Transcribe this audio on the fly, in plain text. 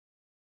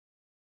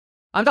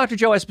I'm Dr.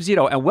 Joe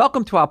Esposito, and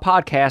welcome to our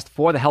podcast,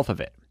 For the Health of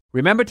It.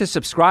 Remember to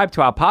subscribe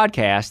to our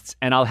podcasts,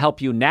 and I'll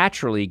help you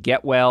naturally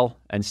get well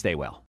and stay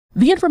well.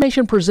 The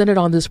information presented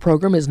on this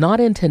program is not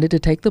intended to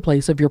take the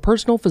place of your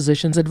personal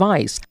physician's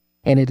advice,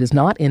 and it is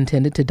not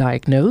intended to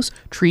diagnose,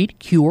 treat,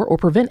 cure, or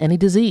prevent any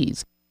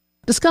disease.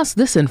 Discuss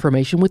this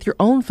information with your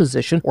own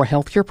physician or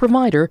healthcare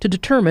provider to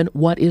determine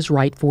what is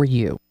right for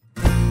you.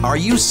 Are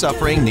you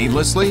suffering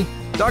needlessly?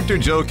 Dr.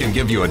 Joe can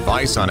give you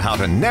advice on how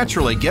to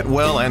naturally get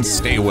well and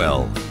stay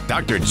well.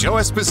 Dr. Joe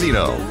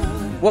Esposito.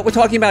 What we're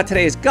talking about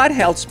today is gut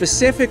health,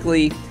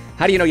 specifically,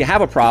 how do you know you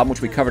have a problem,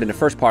 which we covered in the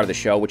first part of the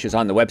show, which is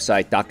on the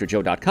website,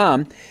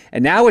 drjoe.com.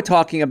 And now we're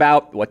talking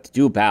about what to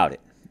do about it,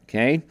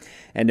 okay?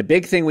 And the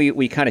big thing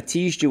we kind of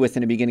teased you with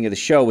in the beginning of the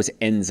show was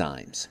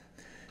enzymes.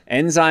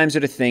 Enzymes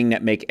are the thing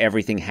that make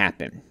everything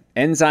happen.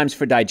 Enzymes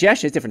for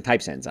digestion, there's different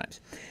types of enzymes.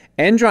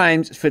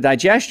 Enzymes for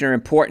digestion are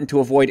important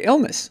to avoid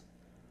illness.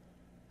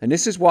 And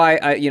this is why,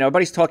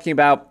 everybody's talking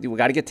about, we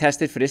got to get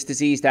tested for this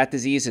disease, that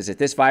disease. Is it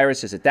this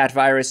virus? Is it that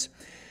virus?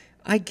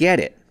 I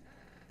get it.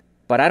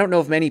 But I don't know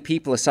of many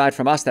people aside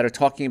from us that are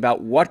talking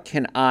about what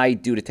can I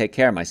do to take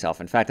care of myself.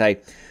 In fact, I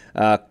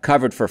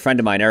covered for a friend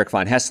of mine, Eric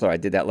Von Hessler. I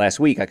did that last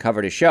week. I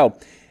covered his show.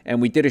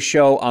 And we did a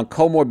show on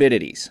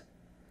comorbidities.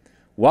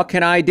 What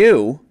can I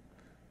do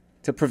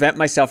to prevent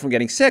myself from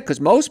getting sick? Because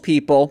most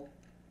people,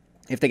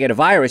 if they get a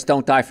virus,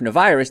 don't die from the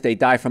virus. They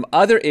die from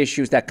other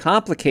issues that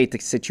complicate the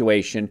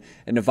situation,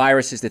 and the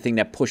virus is the thing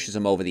that pushes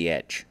them over the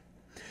edge.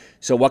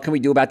 So what can we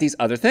do about these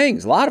other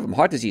things? A lot of them: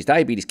 heart disease,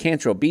 diabetes,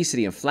 cancer,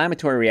 obesity,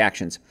 inflammatory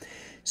reactions.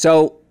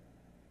 So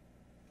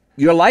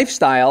your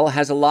lifestyle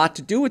has a lot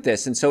to do with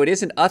this, and so it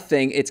isn't a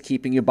thing, it's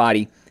keeping your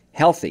body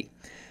healthy.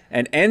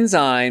 And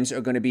enzymes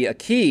are going to be a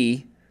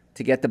key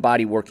to get the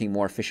body working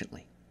more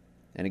efficiently.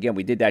 And again,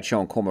 we did that show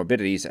on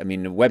comorbidities. I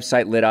mean, the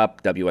website lit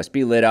up,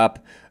 WSB lit up.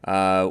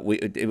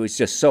 It was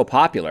just so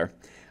popular.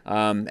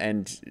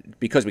 And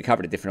because we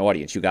covered a different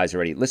audience, you guys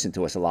already listened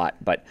to us a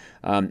lot. But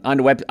on our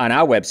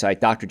website,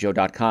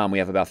 drjoe.com, we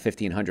have about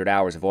 1,500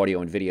 hours of audio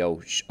and video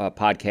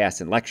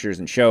podcasts and lectures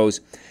and shows.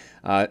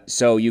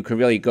 So you can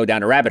really go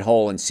down a rabbit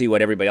hole and see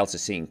what everybody else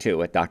is seeing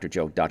too at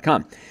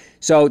drjoe.com.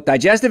 So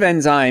digestive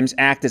enzymes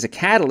act as a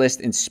catalyst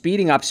in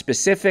speeding up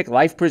specific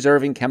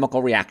life-preserving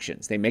chemical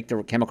reactions. They make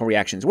the chemical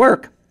reactions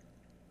work.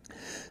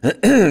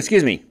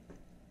 Excuse me.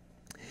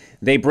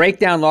 They break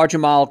down larger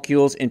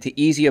molecules into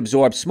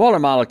easy-absorbed smaller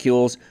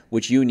molecules,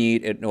 which you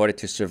need in order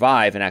to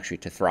survive and actually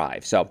to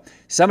thrive. So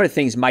some of the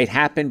things might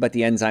happen, but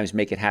the enzymes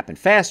make it happen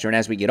faster. And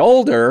as we get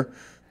older,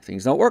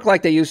 things don't work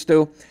like they used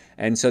to.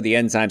 And so the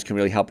enzymes can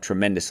really help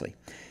tremendously.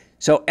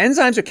 So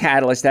enzymes are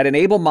catalysts that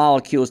enable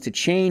molecules to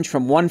change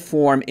from one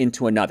form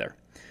into another.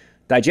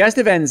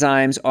 Digestive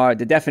enzymes are,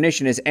 the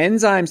definition is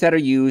enzymes that are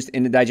used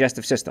in the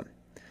digestive system.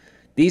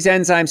 These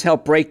enzymes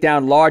help break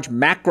down large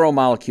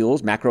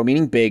macromolecules, macro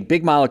meaning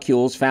big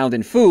molecules found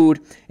in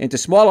food, into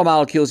smaller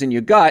molecules in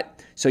your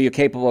gut, so you're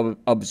capable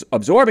of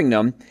absorbing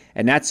them,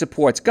 and that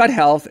supports gut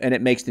health, and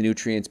it makes the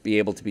nutrients be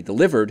able to be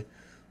delivered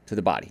to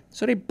the body.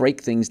 So they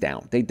break things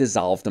down. They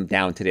dissolve them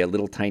down to their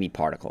little tiny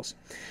particles.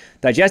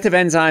 Digestive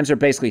enzymes are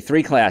basically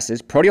three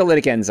classes: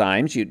 proteolytic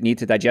enzymes, you need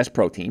to digest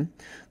protein;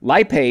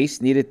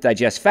 lipase, needed to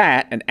digest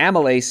fat; and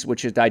amylase,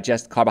 which is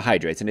digest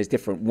carbohydrates, and there's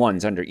different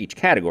ones under each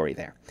category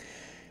there.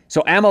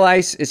 So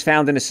amylase is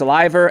found in the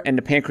saliva and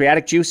the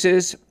pancreatic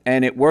juices,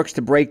 and it works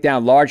to break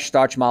down large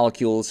starch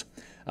molecules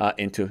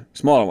into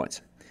smaller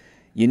ones.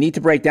 You need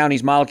to break down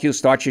these molecules,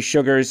 starches,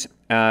 sugars,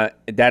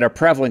 that are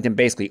prevalent in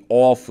basically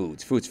all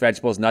foods: fruits,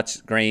 vegetables,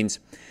 nuts, grains.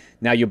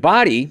 Now your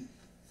body,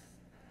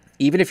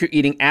 even if you're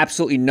eating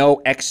absolutely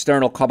no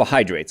external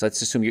carbohydrates,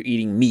 let's assume you're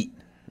eating meat,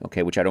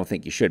 okay, which I don't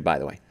think you should, by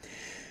the way.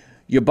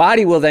 Your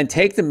body will then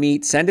take the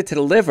meat, send it to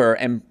the liver,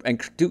 and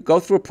go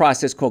through a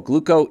process called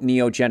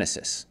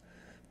gluconeogenesis.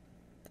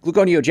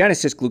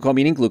 Gluconeogenesis, gluco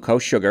meaning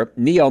glucose, sugar,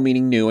 neo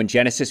meaning new, and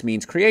genesis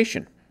means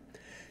creation.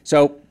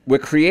 So we're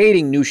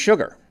creating new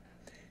sugar.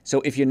 So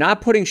if you're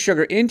not putting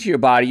sugar into your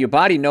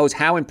body knows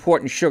how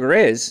important sugar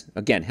is,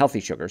 again,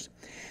 healthy sugars,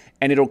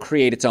 and it'll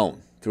create its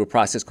own through a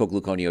process called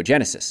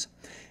gluconeogenesis.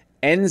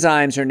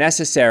 Enzymes are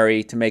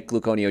necessary to make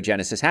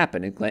gluconeogenesis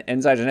happen.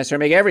 Enzymes are necessary to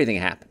make everything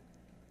happen.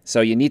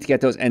 So you need to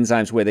get those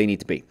enzymes where they need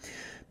to be.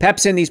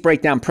 Pepsin, these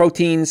break down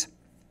proteins.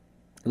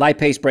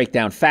 Lipase break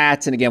down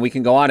fats. And again, we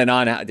can go on and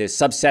on. There's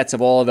subsets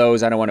of all of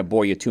those. I don't want to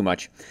bore you too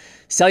much.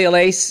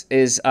 Cellulase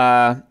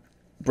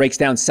breaks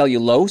down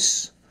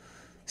cellulose.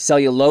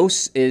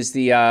 Cellulose is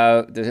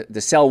the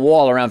cell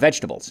wall around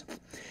vegetables.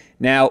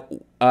 Now,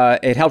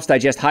 it helps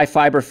digest high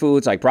fiber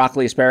foods like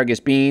broccoli, asparagus,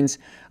 beans.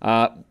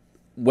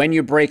 When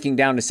you're breaking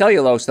down the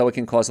cellulose, though, it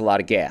can cause a lot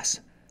of gas.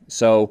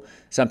 So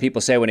some people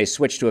say when they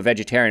switch to a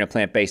vegetarian or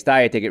plant-based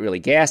diet, they get really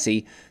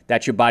gassy.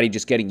 That's your body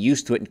just getting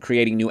used to it and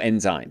creating new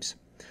enzymes.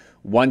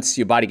 Once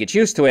your body gets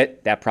used to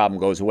it, that problem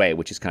goes away,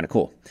 which is kind of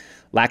cool.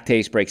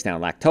 Lactase breaks down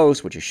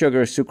lactose, which is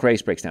sugar.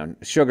 Sucrase breaks down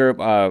sugar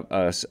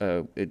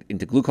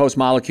into glucose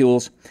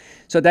molecules.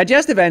 So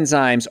digestive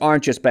enzymes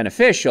aren't just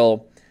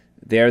beneficial,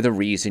 they're the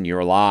reason you're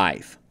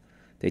alive.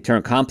 They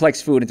turn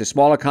complex food into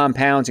smaller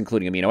compounds,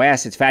 including amino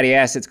acids, fatty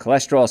acids,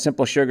 cholesterol,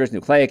 simple sugars,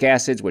 nucleic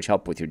acids, which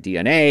help with your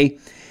DNA.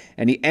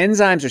 And the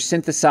enzymes are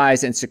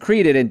synthesized and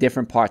secreted in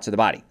different parts of the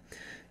body.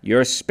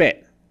 Your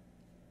spit,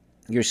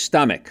 your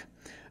stomach,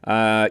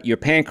 your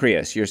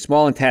pancreas, your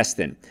small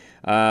intestine.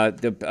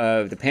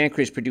 The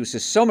pancreas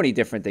produces so many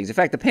different things. In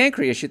fact, the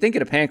pancreas, you think of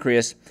the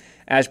pancreas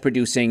as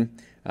producing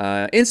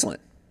insulin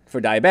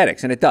for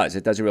diabetics, and it does.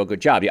 It does a real good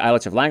job. The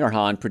islets of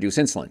Langerhans produce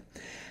insulin.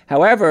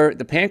 However,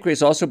 the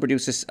pancreas also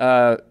produces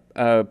protease,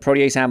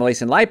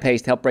 amylase, and lipase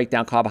to help break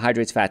down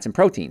carbohydrates, fats, and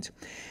proteins.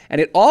 And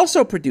it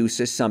also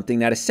produces something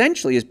that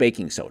essentially is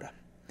baking soda.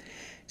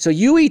 So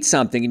you eat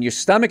something and your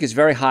stomach is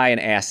very high in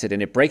acid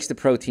and it breaks the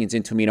proteins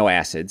into amino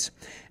acids.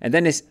 And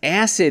then this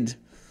acid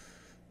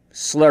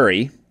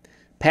slurry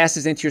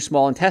passes into your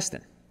small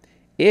intestine.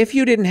 If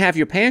you didn't have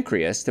your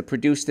pancreas to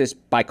produce this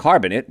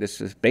bicarbonate, this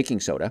is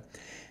baking soda,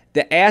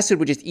 the acid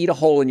would just eat a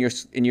hole in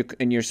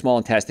your small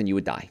intestine. You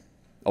would die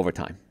over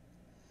time.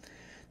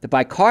 The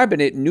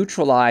bicarbonate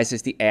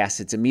neutralizes the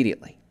acids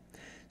immediately.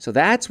 So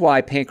that's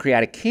why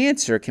pancreatic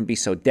cancer can be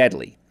so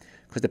deadly,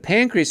 because the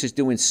pancreas is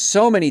doing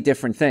so many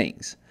different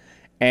things.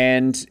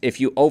 And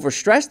if you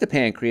overstress the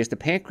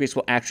pancreas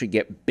will actually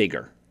get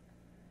bigger.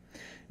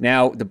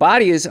 Now, the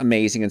body is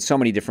amazing in so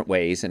many different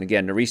ways. And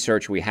again, the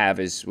research we have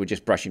is we're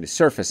just brushing the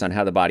surface on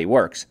how the body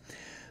works.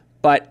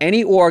 But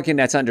any organ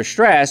that's under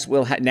stress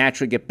will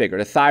naturally get bigger.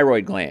 The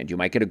thyroid gland, you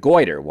might get a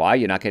goiter. Why?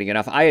 You're not getting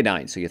enough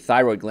iodine, so your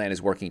thyroid gland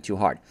is working too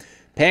hard.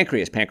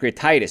 Pancreas,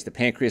 pancreatitis, the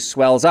pancreas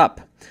swells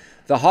up.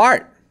 The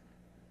heart.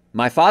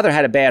 My father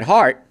had a bad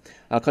heart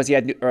because he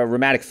had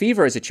rheumatic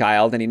fever as a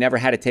child and he never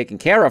had it taken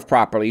care of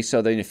properly,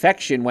 so the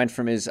infection went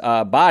from his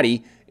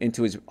body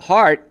into his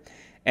heart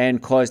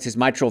and caused his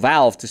mitral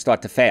valve to start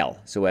to fail.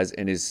 So as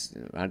in his,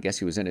 I guess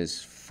he was in his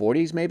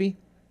 40s maybe?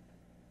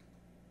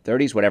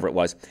 30s, whatever it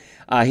was.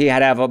 He had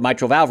to have a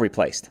mitral valve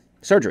replaced.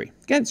 Surgery.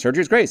 Again,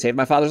 surgery is great. It saved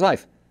my father's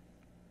life.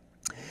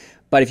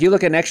 But if you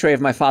look at an x-ray of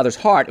my father's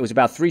heart, it was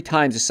about 3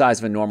 times the size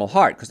of a normal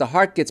heart because the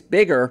heart gets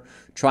bigger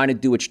trying to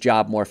do its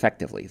job more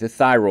effectively. The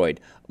thyroid,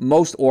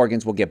 most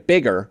organs will get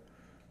bigger.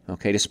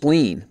 Okay, the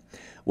spleen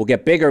will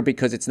get bigger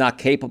because it's not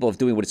capable of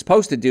doing what it's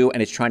supposed to do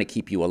and it's trying to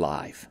keep you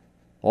alive.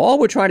 All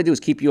we're trying to do is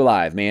keep you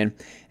alive, man.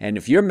 And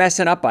if you're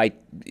messing up by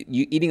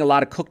you eating a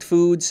lot of cooked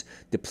foods,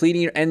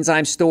 depleting your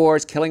enzyme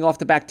stores, killing off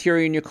the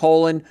bacteria in your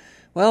colon,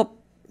 well,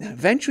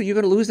 eventually you're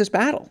going to lose this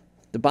battle.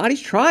 The body's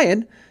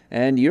trying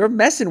and you're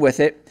messing with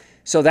it.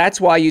 So that's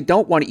why you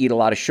don't want to eat a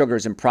lot of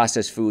sugars and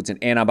processed foods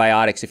and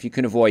antibiotics if you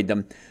can avoid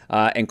them,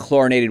 and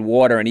chlorinated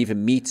water and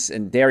even meats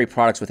and dairy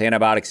products with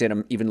antibiotics in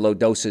them, even low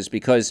doses,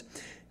 because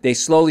they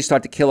slowly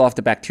start to kill off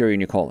the bacteria in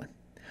your colon.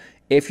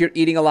 If you're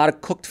eating a lot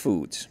of cooked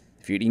foods,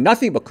 if you're eating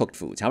nothing but cooked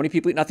foods, how many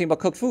people eat nothing but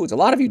cooked foods? A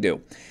lot of you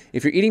do.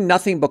 If you're eating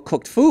nothing but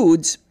cooked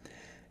foods,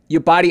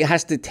 your body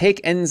has to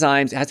take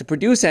enzymes, it has to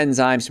produce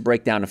enzymes to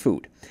break down the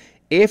food.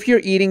 If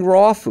you're eating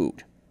raw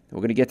food, we're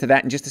going to get to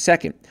that in just a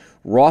second.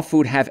 Raw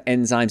food have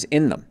enzymes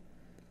in them.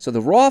 So the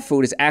raw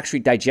food is actually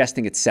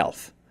digesting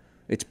itself.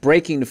 It's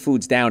breaking the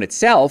foods down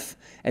itself,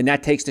 and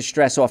that takes the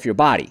stress off your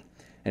body.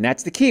 And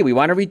that's the key. We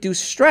want to reduce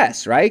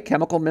stress, right?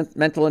 Chemical,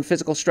 mental, and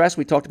physical stress.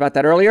 We talked about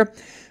that earlier.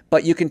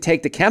 But you can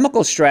take the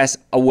chemical stress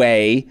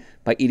away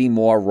by eating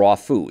more raw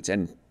foods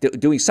and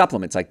doing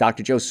supplements like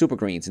Dr. Joe's Super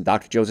Greens and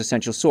Dr. Joe's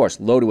Essential Source,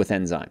 loaded with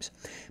enzymes.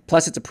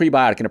 Plus, it's a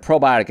prebiotic and a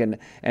probiotic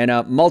and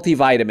a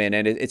multivitamin,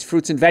 and it's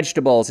fruits and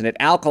vegetables, and it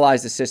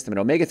alkalizes the system, and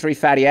omega-3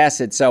 fatty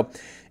acids. So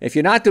if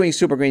you're not doing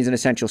Super Greens and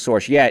Essential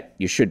Source yet,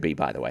 you should be,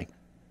 by the way.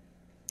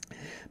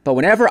 But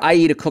whenever I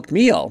eat a cooked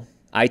meal,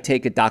 I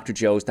take a Dr.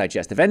 Joe's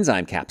digestive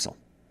enzyme capsule,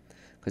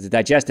 because the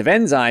digestive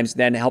enzymes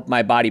then help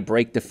my body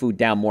break the food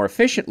down more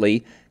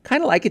efficiently,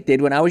 kind of like it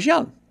did when I was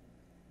young.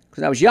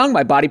 Because when I was young,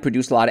 my body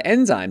produced a lot of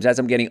enzymes. As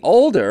I'm getting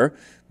older,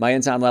 my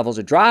enzyme levels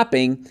are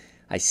dropping.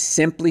 I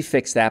simply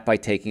fix that by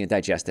taking a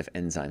digestive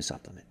enzyme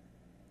supplement.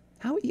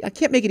 I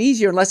can't make it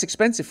easier and less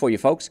expensive for you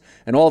folks.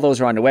 And all those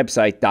are on the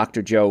website,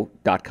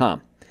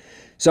 drjoe.com.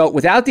 So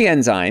without the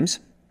enzymes,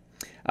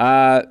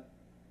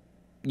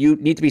 you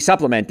need to be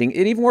supplementing.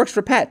 It even works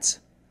for pets.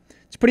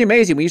 It's pretty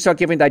amazing. When you start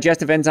giving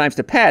digestive enzymes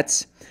to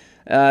pets,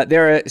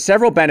 there are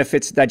several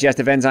benefits to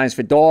digestive enzymes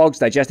for dogs,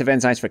 digestive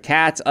enzymes for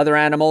cats, other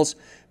animals,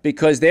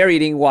 because they're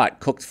eating what?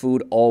 Cooked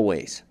food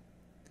always.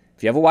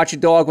 If you ever watch a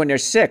dog when they're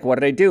sick, what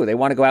do? They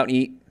want to go out and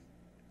eat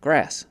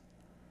grass.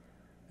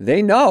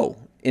 They know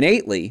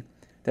innately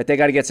that they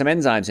got to get some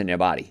enzymes in their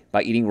body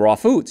by eating raw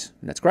foods,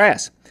 and that's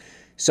grass.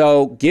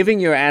 So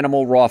giving your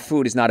animal raw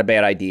food is not a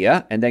bad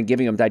idea, and then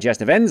giving them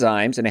digestive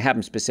enzymes, and they have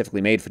them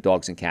specifically made for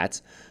dogs and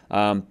cats.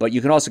 But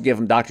you can also give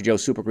them Dr.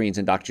 Joe's Super Greens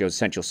and Dr. Joe's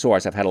Essential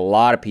Source. I've had a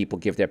lot of people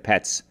give their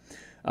pets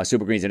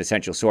Super Greens and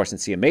Essential Source and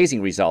see amazing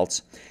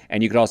results.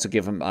 And you can also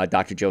give them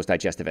Dr. Joe's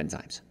digestive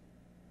enzymes.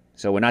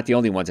 So we're not the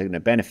only ones that are going to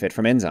benefit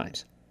from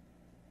enzymes.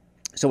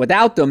 So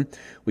without them,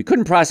 we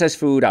couldn't process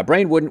food, our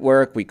brain wouldn't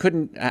work, we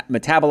couldn't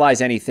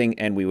metabolize anything,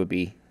 and we would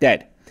be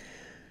dead.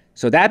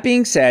 So that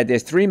being said,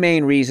 there's 3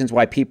 main reasons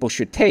why people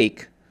should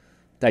take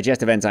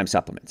digestive enzyme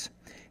supplements.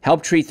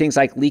 Help treat things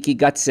like leaky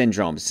gut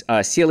syndromes,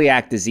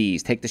 celiac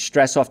disease, take the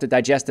stress off the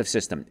digestive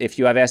system. If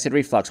you have acid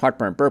reflux,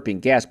 heartburn,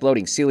 burping, gas,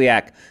 bloating,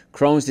 celiac,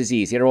 Crohn's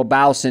disease, irritable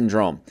bowel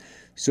syndrome,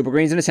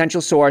 Supergreen is an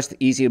essential source to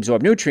easily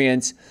absorb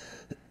nutrients,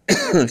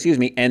 excuse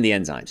me, and the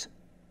enzymes.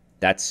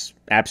 That's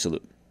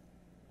absolute.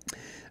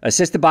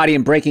 Assist the body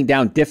in breaking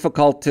down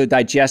difficult to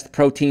digest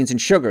proteins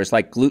and sugars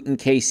like gluten,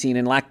 casein,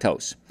 and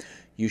lactose.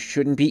 You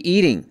shouldn't be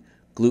eating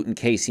gluten,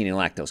 casein, and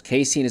lactose.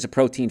 Casein is a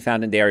protein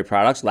found in dairy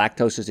products.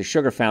 Lactose is a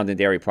sugar found in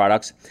dairy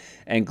products.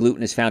 And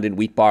gluten is found in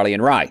wheat, barley,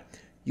 and rye.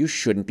 You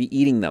shouldn't be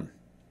eating them.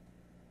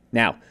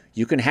 Now,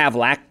 you can have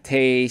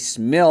lactase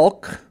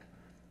milk,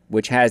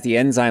 which has the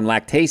enzyme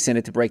lactase in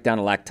it to break down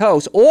the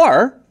lactose,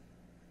 or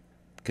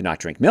you cannot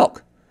drink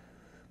milk.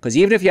 Because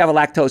even if you have a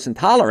lactose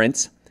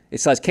intolerance,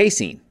 it says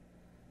casein.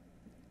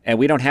 And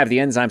we don't have the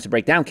enzymes to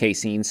break down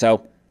casein,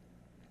 so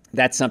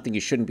that's something you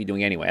shouldn't be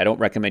doing anyway. I don't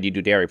recommend you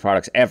do dairy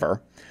products ever.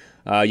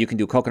 You can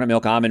do coconut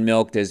milk, almond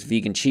milk. There's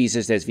vegan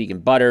cheeses. There's vegan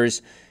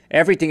butters.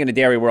 Everything in the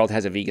dairy world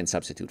has a vegan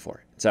substitute for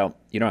it. So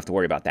you don't have to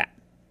worry about that.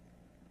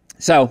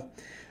 So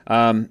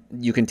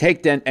you can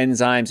take the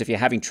enzymes if you're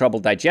having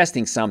trouble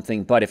digesting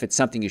something, but if it's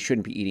something you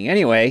shouldn't be eating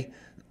anyway,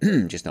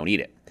 just don't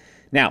eat it.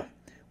 Now,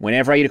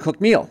 whenever I eat a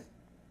cooked meal,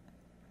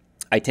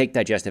 I take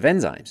digestive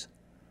enzymes.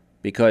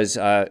 Because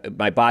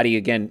my body,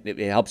 again, it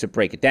helps it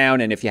break it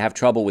down. And if you have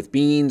trouble with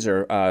beans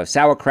or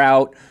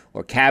sauerkraut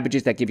or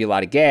cabbages that give you a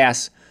lot of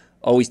gas,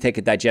 always take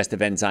a digestive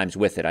enzymes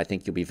with it. I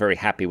think you'll be very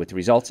happy with the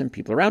results, and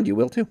people around you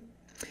will too.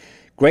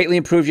 Greatly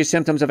improves your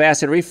symptoms of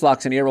acid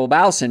reflux and irritable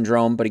bowel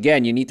syndrome. But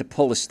again, you need to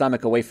pull the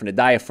stomach away from the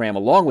diaphragm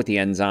along with the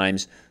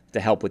enzymes to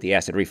help with the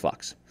acid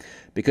reflux.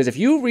 Because if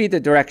you read the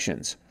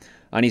directions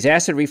on these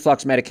acid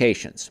reflux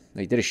medications,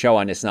 they did a show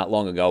on this not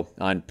long ago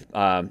on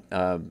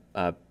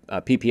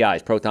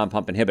PPIs, proton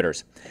pump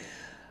inhibitors.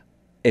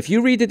 If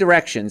you read the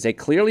directions, they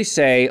clearly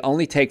say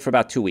only take for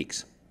about 2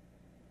 weeks.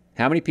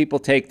 How many people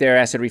take their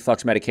acid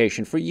reflux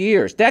medication for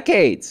years,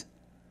 decades?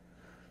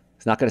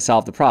 It's not going to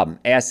solve the problem.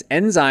 As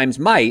enzymes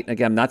might,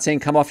 again, I'm not saying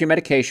come off your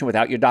medication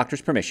without your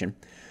doctor's permission,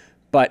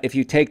 but if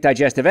you take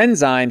digestive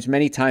enzymes,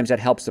 many times that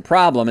helps the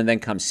problem, and then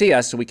come see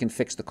us so we can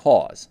fix the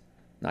cause.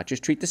 Not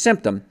just treat the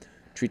symptom,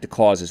 treat the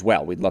cause as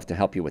well. We'd love to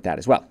help you with that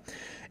as well.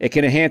 It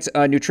can enhance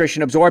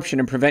nutrition absorption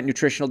and prevent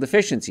nutritional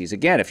deficiencies.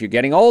 Again, if you're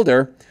getting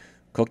older,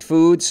 cooked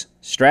foods,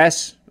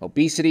 stress,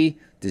 obesity,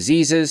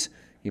 diseases,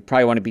 you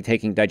probably want to be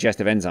taking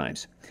digestive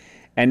enzymes.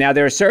 And now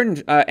there are certain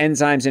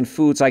enzymes in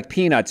foods like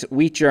peanuts,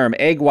 wheat germ,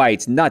 egg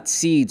whites, nuts,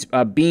 seeds,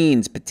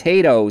 beans,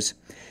 potatoes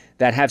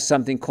that have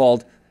something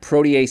called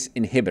protease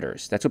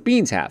inhibitors. That's what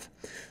beans have.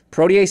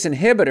 Protease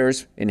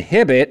inhibitors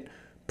inhibit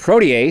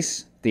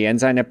protease, the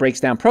enzyme that breaks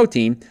down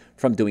protein,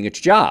 from doing its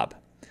job.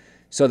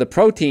 So the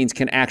proteins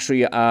can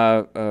actually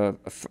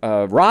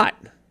rot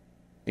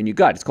in your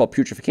gut. It's called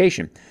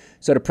putrefaction.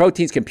 So the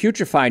proteins can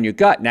putrefy in your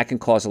gut, and that can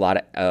cause a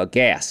lot of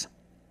gas.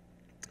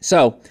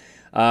 So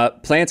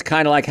plants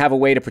kind of like have a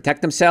way to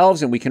protect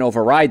themselves, and we can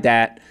override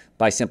that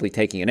by simply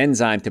taking an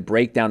enzyme to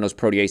break down those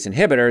protease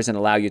inhibitors and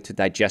allow you to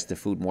digest the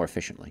food more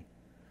efficiently.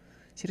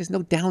 See, there's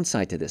no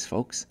downside to this,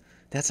 folks.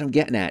 That's what I'm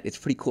getting at. It's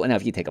pretty cool. Now,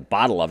 if you take a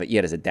bottle of it,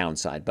 yeah, there's a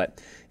downside.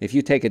 But if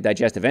you take a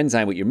digestive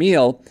enzyme with your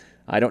meal,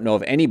 I don't know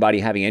of anybody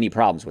having any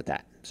problems with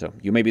that. So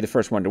you may be the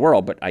first one in the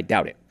world, but I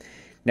doubt it.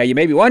 Now, you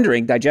may be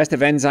wondering,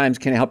 digestive enzymes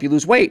can help you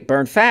lose weight,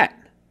 burn fat,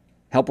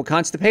 help with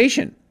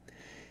constipation.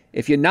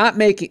 If you're not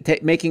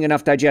making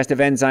enough digestive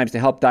enzymes to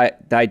help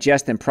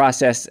digest and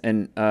process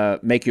and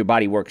make your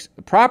body work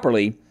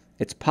properly,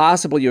 it's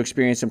possible you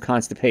experience some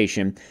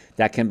constipation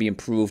that can be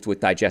improved with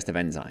digestive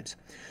enzymes.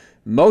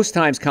 Most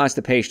times,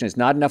 constipation is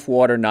not enough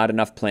water, not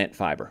enough plant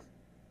fiber.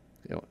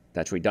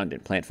 That's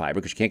redundant, plant fiber,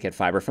 because you can't get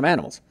fiber from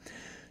animals.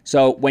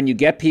 So when you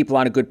get people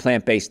on a good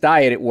plant-based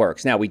diet, it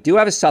works. Now, we do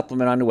have a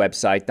supplement on the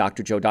website,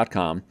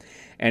 drjoe.com,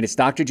 and it's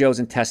Dr. Joe's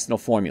intestinal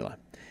formula.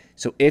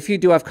 So if you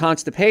do have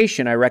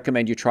constipation, I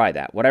recommend you try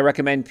that. What I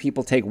recommend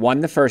people take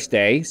 1 the first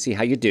day, see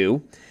how you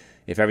do.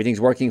 If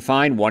everything's working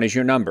fine, 1 is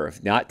your number.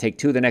 If not, take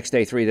 2 the next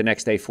day, 3 the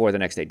next day, 4 the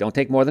next day. Don't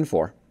take more than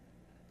 4.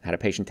 I had a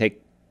patient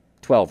take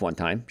 12 one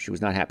time. She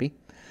was not happy.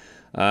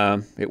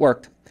 It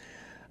worked.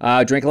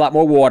 Drink a lot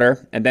more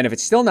water, and then if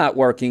it's still not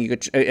working,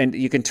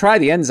 you can try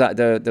the enzyme,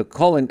 the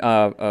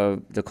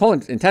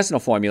colon intestinal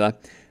formula,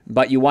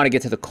 but you want to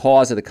get to the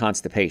cause of the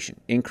constipation.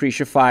 Increase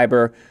your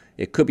fiber.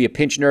 It could be a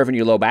pinched nerve in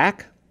your low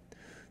back.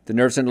 The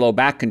nerves in the low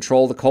back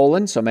control the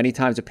colon, so many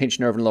times a pinched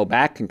nerve in the low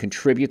back can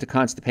contribute to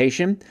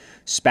constipation.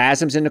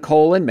 Spasms in the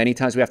colon. Many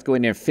times we have to go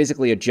in there and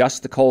physically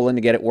adjust the colon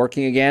to get it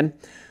working again.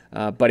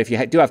 But if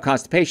you do have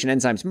constipation,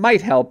 enzymes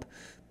might help.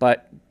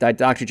 But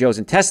Dr. Joe's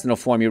intestinal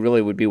formula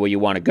really would be where you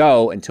want to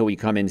go until we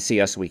come in and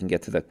see us so we can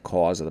get to the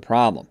cause of the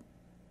problem.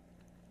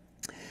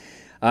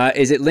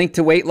 Is it linked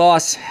to weight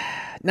loss?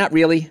 Not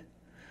really.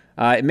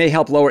 It may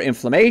help lower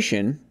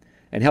inflammation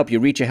and help you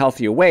reach a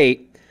healthier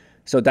weight.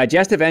 So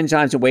digestive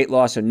enzymes and weight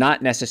loss are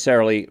not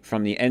necessarily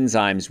from the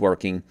enzymes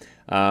working,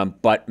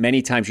 but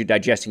many times you're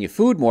digesting your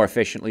food more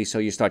efficiently, so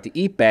you start to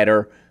eat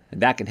better, and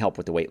that can help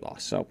with the weight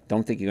loss. So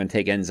don't think you're going to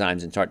take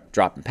enzymes and start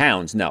dropping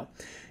pounds. No.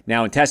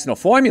 Now, intestinal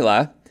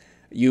formula,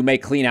 you may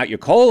clean out your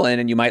colon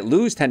and you might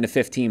lose 10 to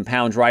 15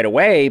 pounds right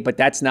away, but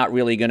that's not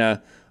really going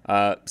to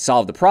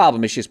solve the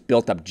problem. It's just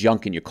built up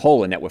junk in your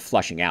colon that we're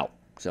flushing out.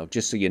 So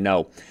just so you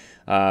know,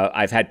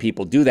 I've had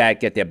people do that,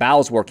 get their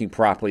bowels working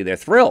properly. They're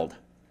thrilled.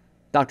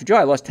 Dr. Joe,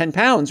 I lost 10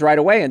 pounds right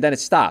away and then it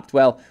stopped.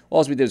 Well,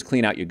 all we did was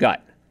clean out your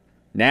gut.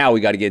 Now we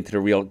got to get into the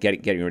real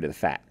getting rid of the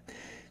fat.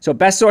 So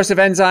best source of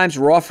enzymes,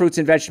 raw fruits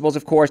and vegetables,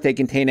 of course. They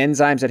contain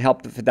enzymes that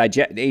help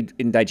aid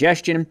in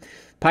digestion.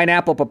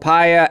 Pineapple,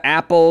 papaya,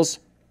 apples,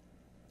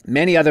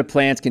 many other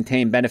plants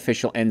contain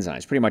beneficial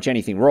enzymes. Pretty much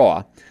anything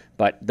raw,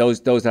 but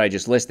those that I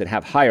just listed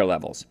have higher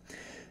levels.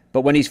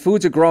 But when these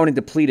foods are grown in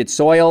depleted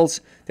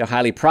soils, they're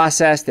highly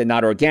processed, they're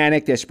not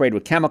organic, they're sprayed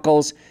with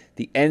chemicals,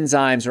 the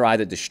enzymes are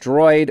either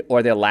destroyed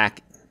or they're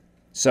lacking.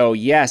 So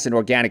yes, an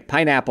organic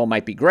pineapple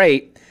might be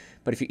great,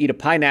 but if you eat a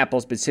pineapple,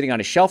 it's been sitting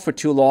on a shelf for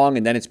too long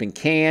and then it's been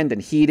canned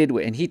and heated,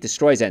 and heat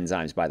destroys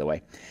enzymes, by the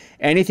way.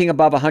 Anything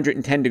above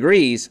 110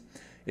 degrees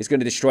is going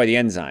to destroy the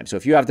enzymes. So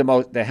if you have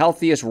the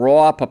healthiest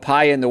raw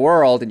papaya in the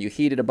world and you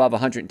heat it above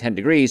 110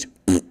 degrees,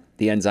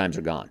 the enzymes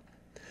are gone.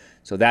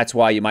 So that's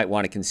why you might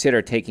want to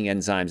consider taking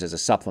enzymes as a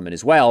supplement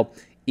as well,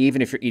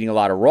 even if you're eating a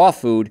lot of raw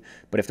food.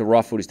 But if the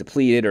raw food is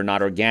depleted or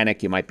not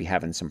organic, you might be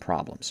having some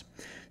problems.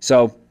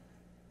 So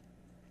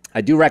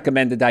I do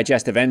recommend the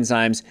digestive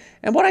enzymes.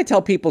 And what I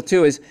tell people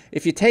too is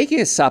if you're taking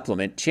a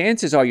supplement,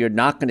 chances are you're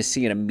not going to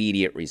see an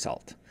immediate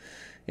result.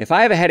 If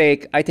I have a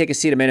headache, I take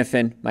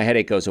acetaminophen, my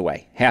headache goes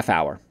away. Half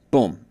hour,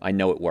 boom, I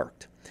know it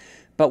worked.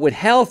 But with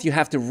health, you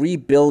have to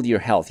rebuild your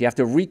health. You have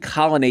to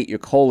recolonate your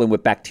colon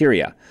with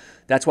bacteria.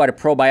 That's why the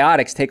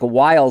probiotics take a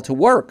while to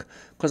work,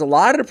 because a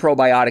lot of the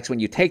probiotics, when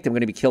you take them, are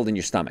going to be killed in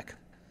your stomach.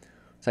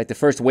 It's like the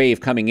first wave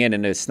coming in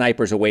and the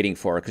snipers are waiting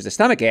for it, because the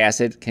stomach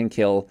acid can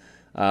kill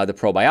the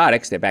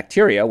probiotics, they're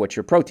bacteria, which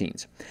are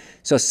proteins.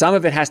 So some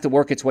of it has to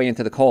work its way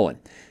into the colon.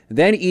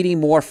 Then eating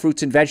more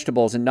fruits and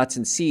vegetables and nuts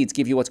and seeds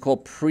give you what's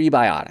called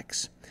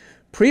prebiotics.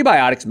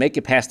 Prebiotics make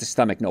it past the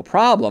stomach no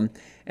problem,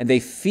 and they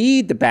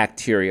feed the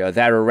bacteria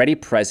that are already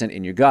present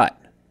in your gut.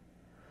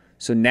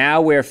 So now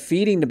we're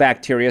feeding the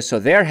bacteria so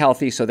they're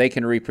healthy so they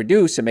can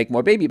reproduce and make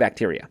more baby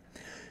bacteria.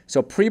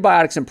 So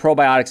prebiotics and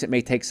probiotics, it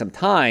may take some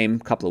time,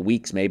 a couple of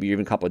weeks maybe, or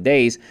even a couple of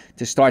days,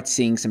 to start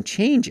seeing some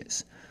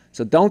changes.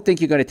 So don't think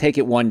you're going to take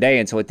it one day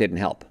and so it didn't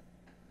help.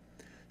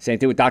 Same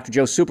thing with Dr.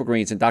 Joe's Super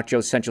Greens and Dr.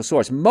 Joe's Essential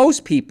Source.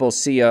 Most people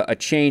see a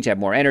change, have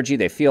more energy,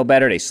 they feel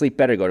better, they sleep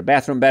better, go to the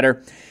bathroom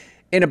better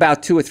in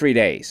about 2 or 3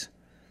 days.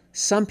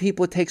 Some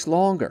people it takes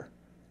longer.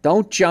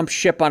 Don't jump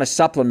ship on a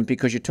supplement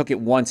because you took it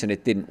once and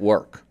it didn't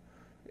work.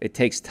 It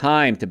takes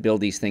time to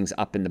build these things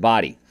up in the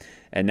body.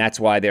 And that's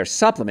why they're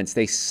supplements.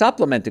 They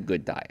supplement a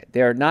good diet.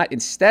 They're not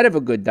instead of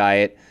a good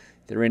diet,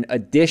 they're in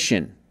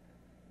addition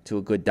to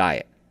a good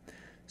diet.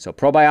 So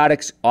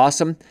probiotics,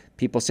 awesome.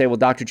 People say, well,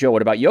 Dr. Joe,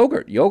 what about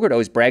yogurt? Yogurt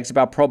always brags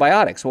about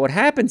probiotics. Well, what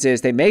happens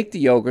is they make the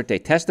yogurt, they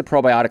test the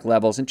probiotic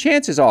levels, and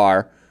chances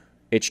are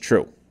it's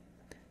true.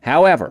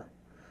 However,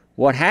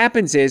 what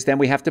happens is then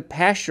we have to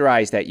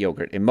pasteurize that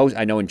yogurt.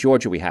 I know in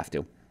Georgia we have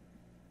to.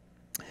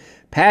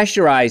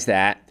 Pasteurize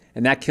that,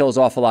 and that kills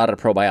off a lot of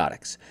the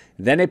probiotics.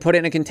 Then they put it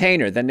in a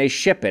container, then they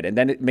ship it, and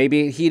then it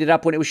maybe heat it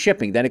up when it was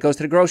shipping. Then it goes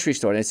to the grocery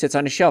store, and it sits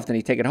on the shelf. Then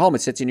you take it home,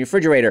 it sits in your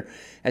refrigerator.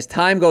 As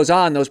time goes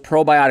on, those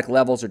probiotic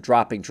levels are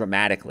dropping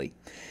dramatically.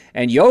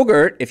 And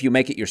yogurt, if you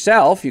make it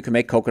yourself, you can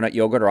make coconut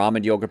yogurt or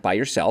almond yogurt by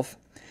yourself.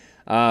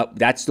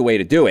 That's the way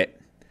to do it.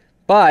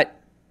 But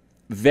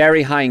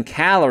very high in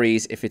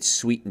calories if it's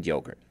sweetened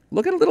yogurt.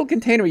 Look at a little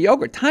container of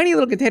yogurt, tiny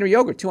little container of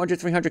yogurt, 200,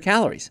 300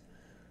 calories.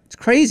 It's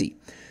crazy.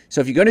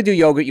 So if you're going to do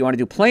yogurt, you want to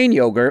do plain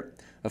yogurt.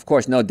 Of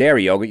course, no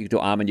dairy yogurt. You can do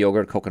almond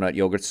yogurt, coconut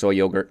yogurt, soy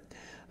yogurt.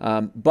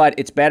 But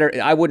it's better.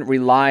 I wouldn't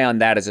rely on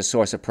that as a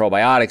source of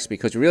probiotics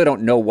because you really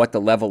don't know what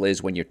the level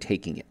is when you're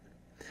taking it.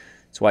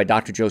 That's why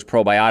Dr. Joe's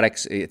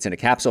probiotics, it's in a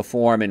capsule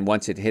form, and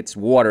once it hits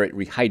water, it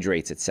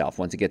rehydrates itself.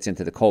 Once it gets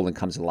into the colon, it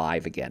comes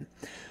alive again.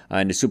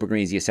 And the Super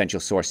Greens, the Essential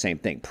Source, same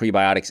thing.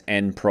 Prebiotics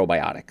and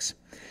probiotics.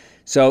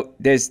 So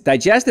there's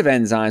digestive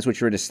enzymes,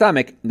 which are in the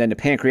stomach, and then the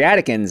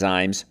pancreatic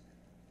enzymes,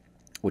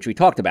 which we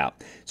talked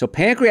about. So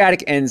pancreatic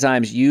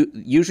enzymes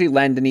usually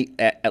lend in the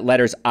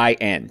letters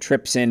IN,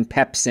 trypsin,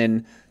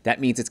 pepsin. That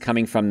means it's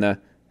coming from the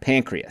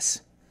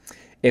pancreas.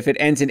 If it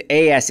ends in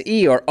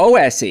ASE or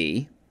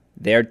OSE,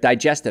 they're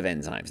digestive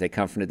enzymes. They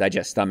come from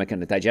the stomach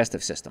and the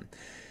digestive system.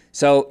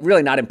 So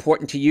really not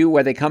important to you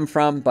where they come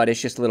from, but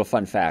it's just a little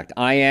fun fact.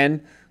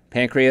 IN,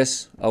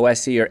 pancreas,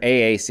 OSE or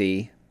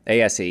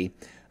ASE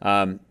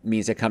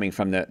means they're coming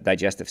from the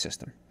digestive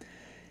system.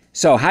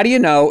 So how do you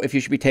know if you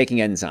should be taking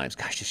enzymes?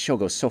 Gosh, this show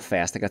goes so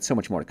fast. I got so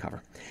much more to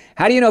cover.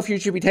 How do you know if you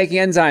should be taking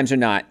enzymes or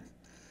not?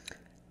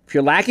 If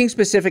you're lacking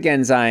specific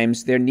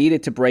enzymes, they're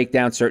needed to break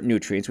down certain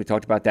nutrients. We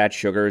talked about that,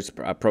 sugars,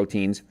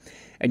 proteins.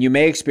 And you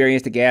may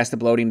experience the gas, the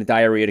bloating, the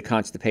diarrhea, the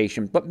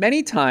constipation. But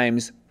many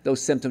times,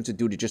 those symptoms are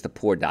due to just a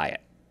poor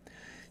diet.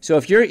 So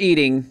if you're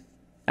eating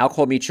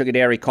alcohol, meat, sugar,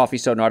 dairy, coffee,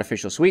 soda, and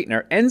artificial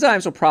sweetener,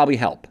 enzymes will probably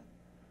help.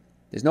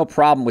 There's no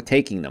problem with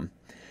taking them.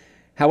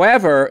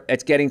 However,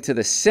 it's getting to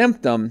the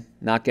symptom,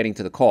 not getting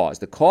to the cause.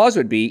 The cause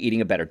would be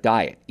eating a better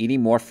diet,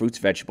 eating more fruits,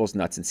 vegetables,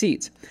 nuts, and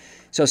seeds.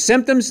 So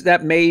symptoms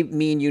that may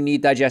mean you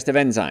need digestive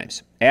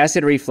enzymes: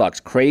 acid reflux,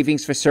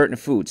 cravings for certain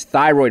foods,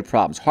 thyroid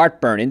problems,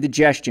 heartburn,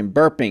 indigestion,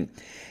 burping,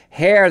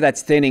 hair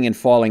that's thinning and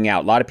falling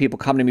out. A lot of people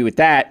come to me with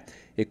that.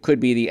 It could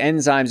be the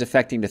enzymes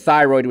affecting the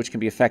thyroid, which can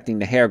be affecting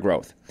the hair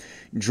growth.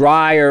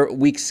 Dry or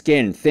weak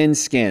skin, thin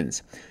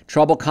skins,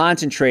 trouble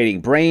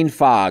concentrating, brain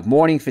fog,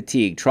 morning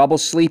fatigue, trouble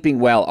sleeping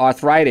well,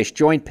 arthritis,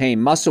 joint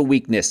pain, muscle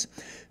weakness,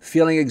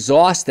 feeling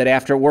exhausted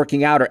after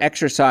working out or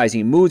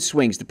exercising, mood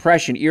swings,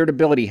 depression,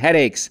 irritability,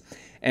 headaches,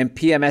 and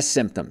PMS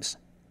symptoms.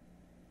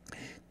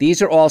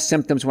 These are all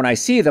symptoms. When I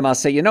see them, I'll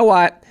say, you know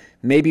what?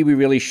 Maybe we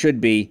really should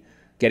be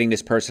getting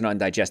this person on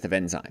digestive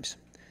enzymes.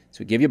 So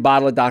we give you a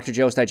bottle of Dr.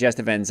 Joe's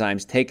digestive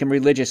enzymes. Take them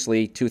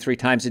religiously 2-3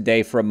 times a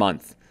day for a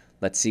month.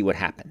 Let's see what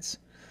happens.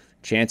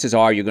 Chances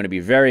are you're going to be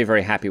very,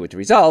 very happy with the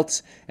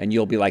results, and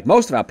you'll be like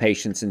most of our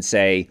patients and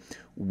say,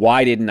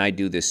 why didn't I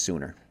do this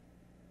sooner?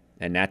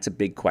 And that's a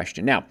big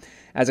question. Now,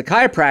 as a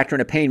chiropractor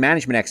and a pain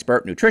management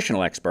expert,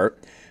 nutritional expert,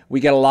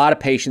 we get a lot of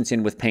patients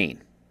in with pain.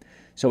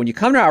 So when you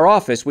come to our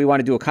office, we want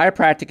to do a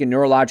chiropractic and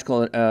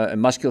neurological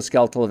and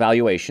musculoskeletal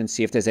evaluation,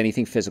 see if there's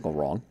anything physical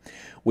wrong.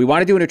 We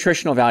want to do a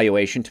nutritional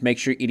evaluation to make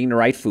sure you're eating the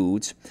right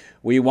foods.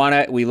 We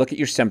look at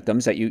your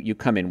symptoms that you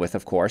come in with,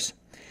 of course.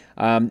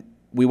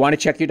 We want to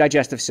check your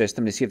digestive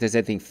system to see if there's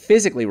anything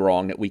physically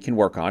wrong that we can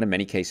work on. In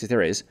many cases,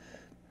 there is.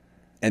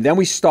 And then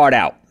we start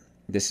out.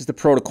 This is the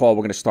protocol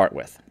we're going to start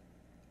with.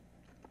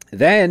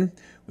 Then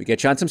we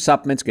get you on some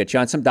supplements, get you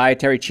on some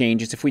dietary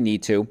changes if we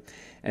need to,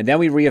 and then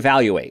we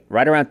reevaluate.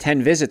 Right around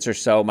 10 visits or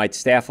so,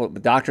 the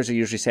doctors will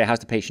usually say, how's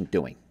the patient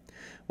doing?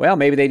 Well,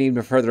 maybe they need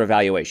a further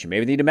evaluation.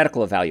 Maybe they need a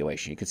medical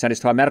evaluation. You can send us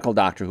to our medical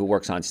doctor who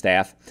works on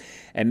staff,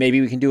 and maybe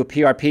we can do a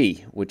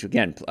PRP, which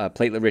again,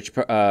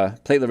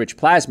 platelet-rich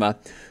plasma,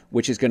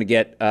 which is going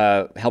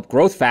to help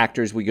growth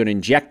factors. We're going to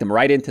inject them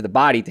right into the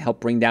body to help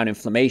bring down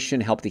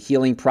inflammation, help the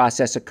healing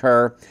process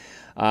occur.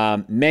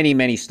 Many,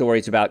 many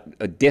stories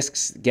about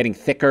discs getting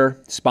thicker,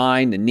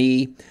 spine, the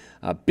knee,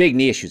 big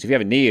knee issues. If you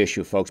have a knee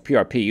issue, folks,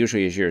 PRP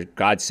usually is your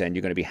godsend.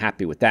 You're going to be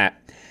happy with that.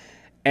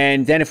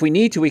 And then if we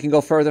need to, we can go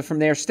further from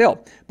there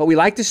still. But we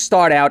like to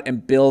start out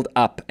and build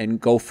up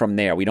and go from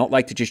there. We don't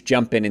like to just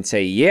jump in and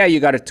say, yeah, you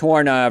got a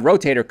torn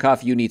rotator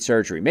cuff, you need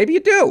surgery. Maybe you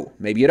do,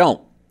 maybe you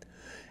don't.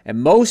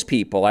 And most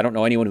people, I don't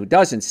know anyone who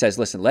doesn't, says,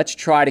 listen, let's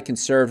try the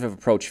conservative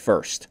approach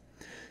first.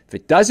 If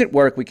it doesn't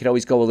work, we could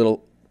always go a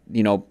little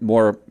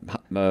more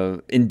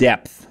in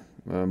depth,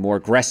 more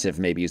aggressive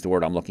maybe is the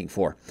word I'm looking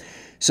for.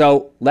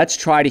 So let's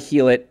try to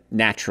heal it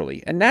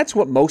naturally. And that's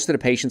what most of the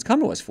patients come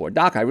to us for.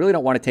 Doc, I really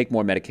don't want to take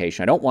more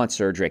medication. I don't want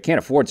surgery. I can't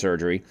afford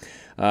surgery.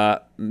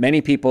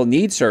 Many people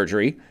need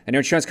surgery, and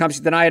their insurance companies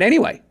deny it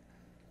anyway.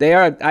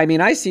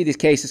 I see these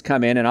cases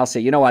come in, and I'll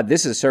say, you know what,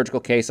 this is a surgical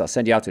case. I'll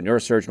send you out to a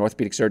neurosurgeon,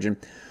 orthopedic surgeon.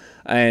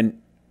 And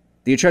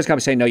the insurance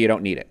company say, no, you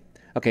don't need it.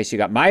 Okay, so you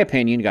got my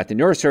opinion, you got the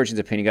neurosurgeon's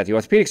opinion, you got the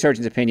orthopedic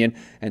surgeon's opinion,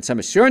 and some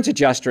insurance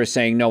adjuster is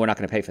saying, no, we're not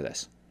going to pay for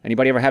this.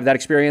 Anybody ever have that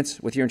experience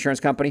with your insurance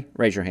company?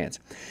 Raise your hands.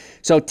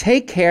 So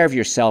take care of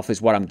yourself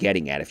is what I'm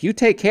getting at. If you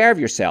take care of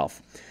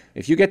yourself,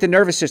 if you get the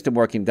nervous system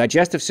working,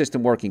 digestive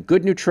system working,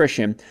 good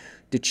nutrition,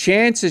 the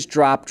chances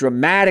drop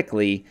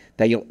dramatically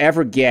that you'll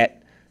ever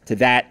get to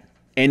that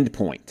end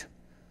point.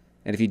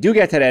 And if you do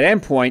get to that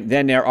end point,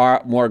 then there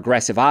are more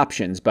aggressive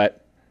options.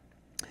 But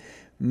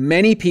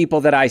many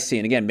people that I see,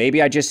 and again,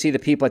 maybe I just see the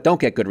people that don't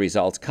get good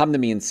results, come to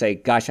me and say,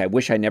 gosh, I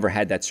wish I never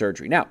had that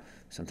surgery. Now,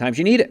 sometimes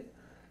you need it.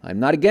 I'm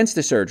not against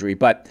the surgery,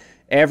 but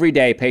every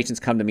day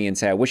patients come to me and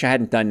say, I wish I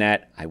hadn't done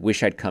that. I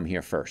wish I'd come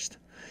here first.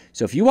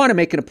 So if you want to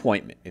make an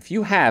appointment, if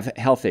you have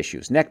health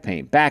issues, neck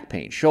pain, back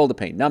pain, shoulder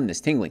pain,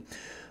 numbness, tingling,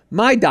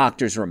 my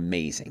doctors are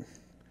amazing.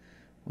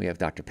 We have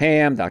Dr.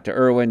 Pam, Dr.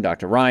 Irwin,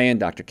 Dr. Ryan,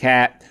 Dr.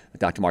 Kat,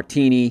 Dr.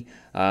 Martini.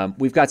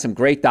 We've got some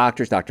great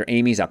doctors. Dr.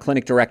 Amy's our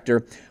clinic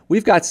director.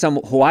 We've got some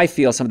who I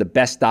feel some of the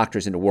best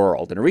doctors in the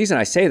world. And the reason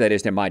I say that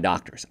is they're my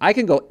doctors. I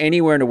can go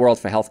anywhere in the world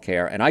for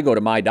healthcare, and I go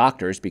to my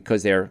doctors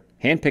because they're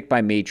handpicked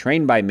by me,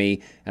 trained by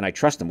me, and I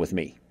trust them with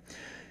me.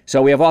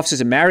 So we have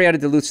offices in Marietta,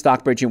 Duluth,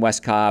 Stockbridge, and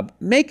West Cobb.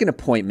 Make an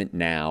appointment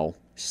now.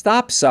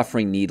 Stop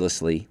suffering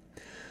needlessly.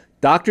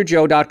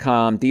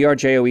 drjoe.com,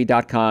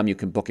 drjoe.com. You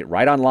can book it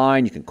right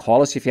online. You can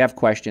call us if you have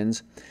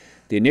questions.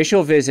 The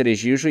initial visit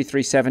is usually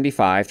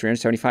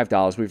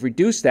 $375. We've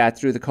reduced that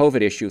through the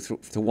COVID issue to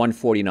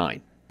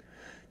 $149.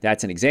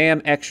 That's an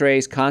exam,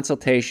 x-rays,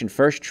 consultation,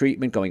 first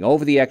treatment, going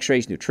over the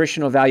x-rays,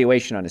 nutritional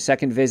evaluation on a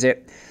second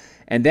visit.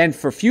 And then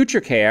for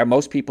future care,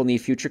 most people need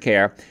future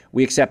care.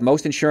 We accept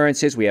most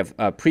insurances. We have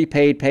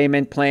prepaid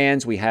payment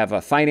plans. We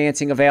have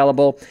financing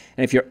available.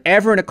 And if you're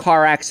ever in a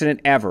car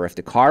accident, if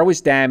the car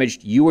was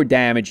damaged, you were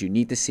damaged, you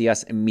need to see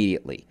us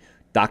immediately.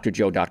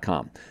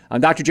 drjoe.com. I'm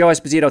Dr. Joe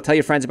Esposito. Tell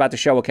your friends about the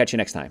show. We'll catch you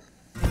next time.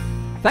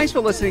 Thanks for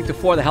listening to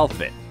For the Health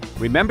Fit.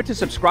 Remember to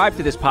subscribe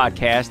to this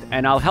podcast,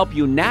 and I'll help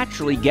you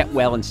naturally get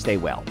well and stay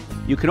well.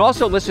 You can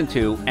also listen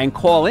to and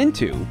call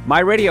into my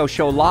radio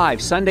show live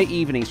Sunday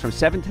evenings from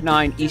 7 to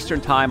 9 Eastern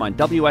Time on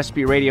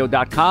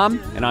WSBRadio.com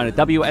and on a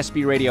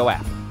WSB Radio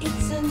app.